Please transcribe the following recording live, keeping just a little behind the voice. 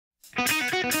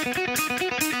Hey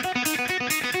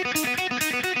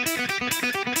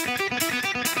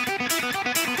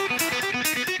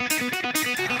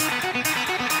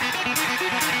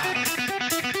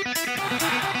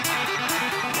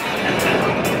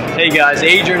guys,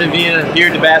 Adrian and Vina here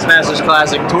at the BassMaster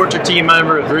Classic, Torture team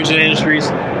member of Rigid Industries.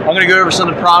 I'm going to go over some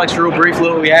of the products real briefly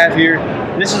what we have here.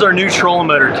 This is our new trolling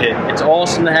motor kit. It's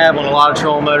awesome to have on a lot of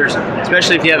trolling motors,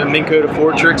 especially if you have a Minn Kota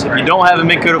Fortrix. If you don't have a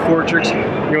Minn Kota Fortrix,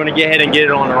 you want to get ahead and get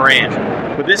it on the Ranch.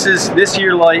 But this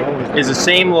here light is the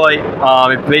same light.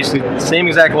 It's basically the same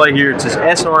exact light here. It's this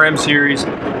SRM series.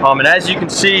 And as you can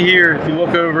see here, if you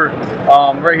look over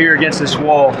right here against this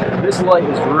wall, this light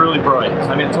is really bright.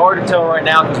 I mean, it's hard to tell right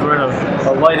now because we're in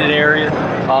a lighted area.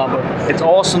 But it's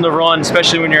awesome to run,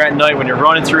 especially when you're at night, when you're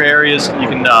running through areas. You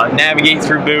can navigate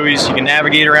through buoys, you can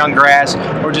navigate around grass,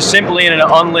 or just simply in an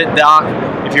unlit dock.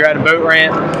 If you're at a boat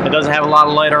ramp that doesn't have a lot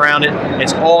of light around it,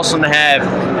 it's awesome to have,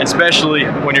 especially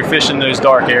when you're fishing those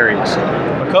dark areas.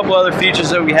 A couple other features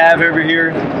that we have over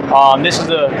here. This is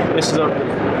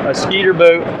a skeeter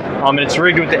boat, and it's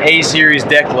rigged with the A-Series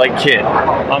deck light kit.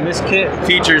 This kit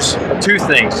features two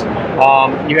things.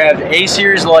 You have the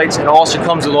A-Series lights. It also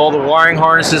comes with all the wiring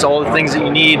harnesses, all the things that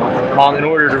you need in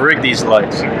order to rig these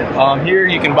lights. Here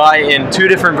you can buy in two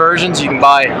different versions. You can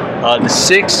buy the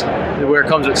 6, where it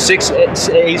comes with 6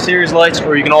 A-Series lights,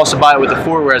 or you can also buy it with the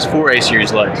 4, where it has 4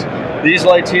 A-Series lights. These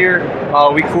lights here,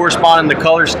 we correspond in the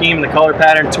color scheme, the color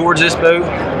pattern towards this boat,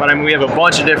 but I mean, we have a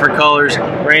bunch of different colors,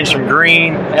 range from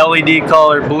green, LED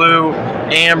color, blue,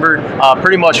 amber,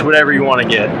 pretty much whatever you want to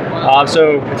get.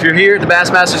 So if you're here at the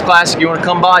BassMaster Classic, you want to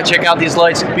come by, check out these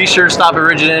lights, be sure to stop at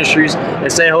Rigid Industries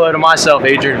and say hello to myself,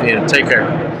 Adrian Vina. Take care.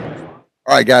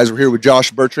 All right, guys, we're here with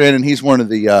Josh Bertrand, and he's one of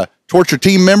the Torture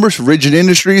team members for Rigid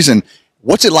Industries. And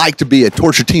what's it like to be a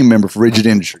Torture team member for Rigid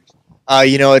Industries?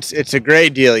 You know, it's a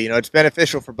great deal. You know, it's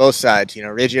beneficial for both sides. You know,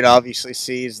 Rigid obviously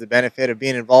sees the benefit of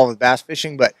being involved with bass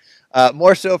fishing, but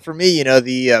more so for me, you know,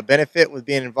 the benefit with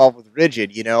being involved with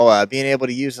Rigid, you know, being able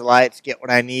to use the lights, get what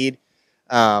I need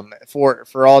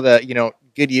for all the, you know,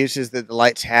 good uses that the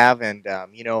lights have. And,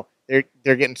 you know,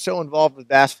 they're getting so involved with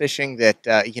bass fishing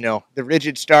that, you know, the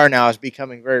Rigid star now is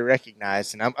becoming very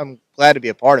recognized, and I'm glad to be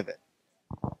a part of it.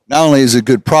 Not only is it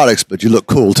good products, but you look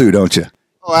cool too, don't you?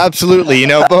 Oh, absolutely. You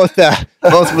know, both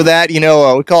with that, you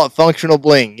know, we call it functional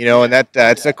bling, you know, and that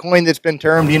it's a coin that's been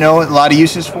termed, you know, a lot of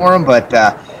uses for them. But,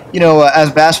 you know,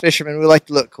 as bass fishermen, we like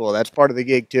to look cool. That's part of the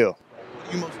gig, too.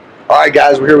 All right,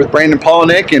 guys, we're here with Brandon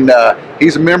Polinick, and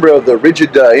he's a member of the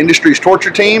Rigid Industries Torture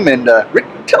team. And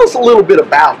tell us a little bit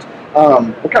about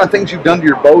what kind of things you've done to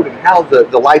your boat and how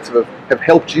the lights have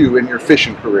helped you in your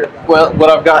fishing career. Well, what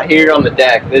I've got here on the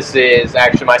deck, this is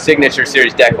actually my signature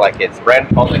series deck light kit. It's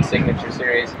Brandon Polinick signature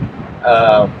series.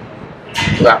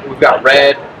 We've got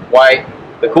red, white.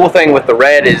 The cool thing with the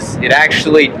red is it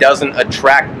actually doesn't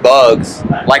attract bugs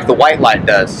like the white light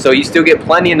does. So you still get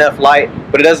plenty enough light,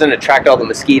 but it doesn't attract all the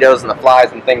mosquitoes and the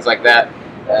flies and things like that.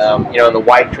 You know, and the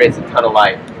white creates a ton of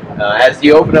light. As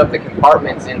you open up the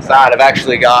compartments inside, I've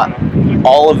actually got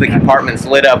all of the compartments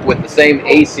lit up with the same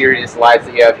A-Series lights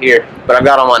that you have here, but I've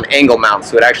got them on angle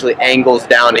mounts, so it actually angles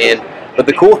down in. But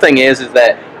the cool thing is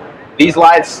that these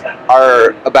lights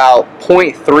are about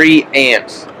 0.3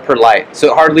 amps per light,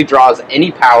 so it hardly draws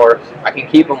any power. I can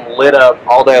keep them lit up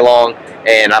all day long,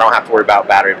 and I don't have to worry about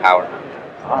battery power.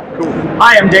 Cool.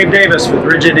 Hi, I'm Dave Davis with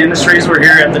Rigid Industries. We're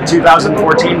here at the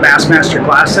 2014 BassMaster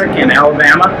Classic in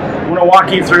Alabama. I want to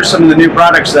walk you through some of the new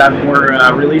products that we're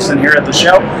releasing here at the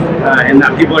show and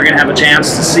that people are going to have a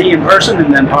chance to see in person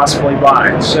and then possibly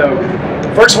buy. So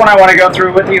the first one I want to go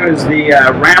through with you is the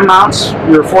Ram mounts.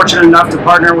 We were fortunate enough to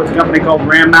partner with a company called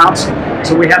Ram Mounts.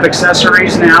 So we have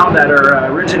accessories now that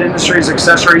are Rigid Industries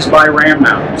accessories by Ram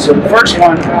Mount. So the first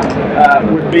one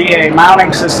would be a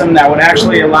mounting system that would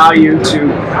actually allow you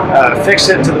to fix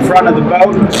it to the front of the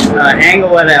boat,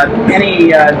 angle it at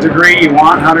any degree you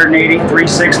want, 180,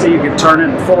 360, you can turn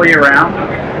it fully around.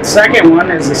 The second one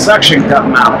is a suction cup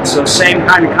mount. So same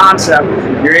kind of concept,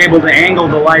 you're able to angle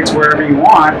the lights wherever you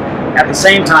want. At the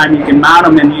same time, you can mount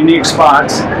them in unique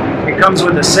spots. It comes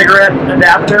with a cigarette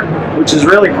adapter, which is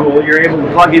really cool. You're able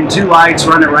to plug in 2 lights,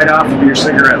 run it right off of your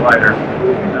cigarette lighter.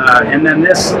 And then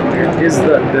this is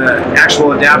the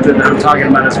actual adapter that I'm talking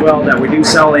about as well, that we do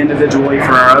sell individually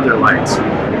for our other lights.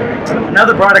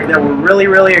 Another product that we're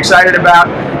really excited about,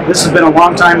 this has been a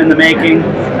long time in the making.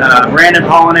 Brandon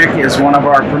Polinick is one of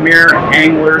our premier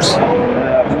anglers.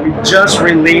 We just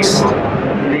released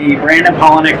the Brandon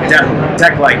Polinick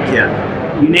deck light kit.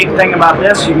 Unique thing about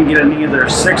this, you can get in either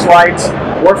 6 lights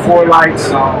or 4 lights.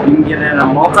 You can get in a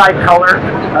multi-color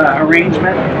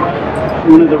arrangement.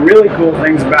 One of the really cool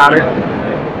things about it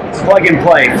plug and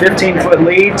play. 15-foot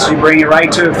leads, you bring it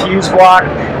right to a fuse block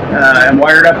and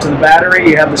wire it up to the battery.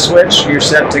 You have the switch, you're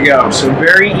set to go. So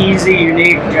very easy,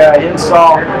 unique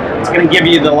install. It's going to give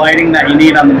you the lighting that you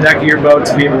need on the deck of your boat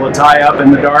to be able to tie up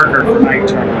in the dark or for night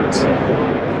tournaments.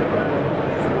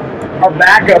 Our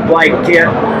backup light kit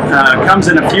comes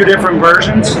in a few different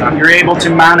versions. You're able to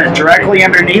mount it directly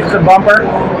underneath the bumper.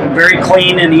 Very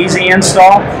clean and easy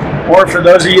install. Or for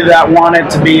those of you that want it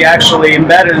to be actually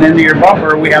embedded into your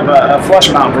bumper, we have a flush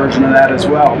mount version of that as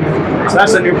well. So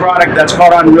that's a new product that's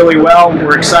caught on really well.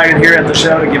 We're excited here at the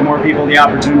show to give more people the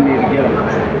opportunity to get them.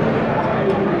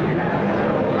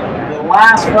 The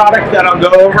last product that I'll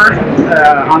go over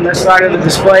on this side of the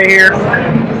display here.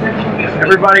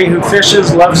 Everybody who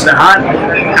fishes loves to hunt,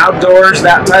 outdoors,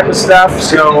 that type of stuff.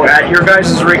 So at your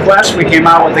guys' request, we came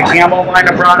out with the Camo line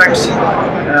of products.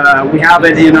 We have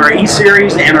it in our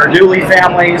E-Series and our Dually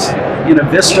families in a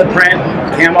Vista print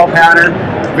camo pattern.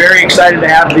 Very excited to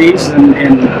have these,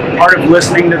 and part of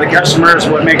listening to the customer is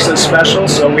what makes us special.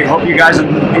 So we hope you guys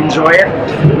enjoy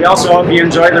it. We also hope you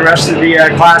enjoy the rest of the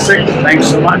Classic. Thanks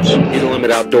so much. In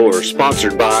Limit Outdoors,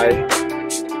 sponsored by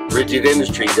Rigid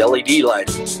Industries LED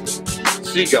lighting.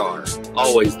 Cigar,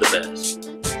 always the best.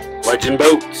 Legend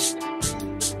Boats,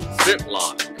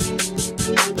 Scentlock,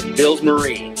 Hills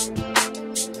Marine,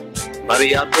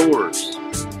 Muddy Outdoors,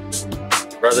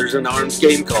 Brothers in Arms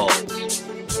Game Calls,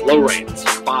 Lowrance,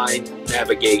 Find,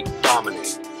 Navigate,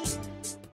 Dominate.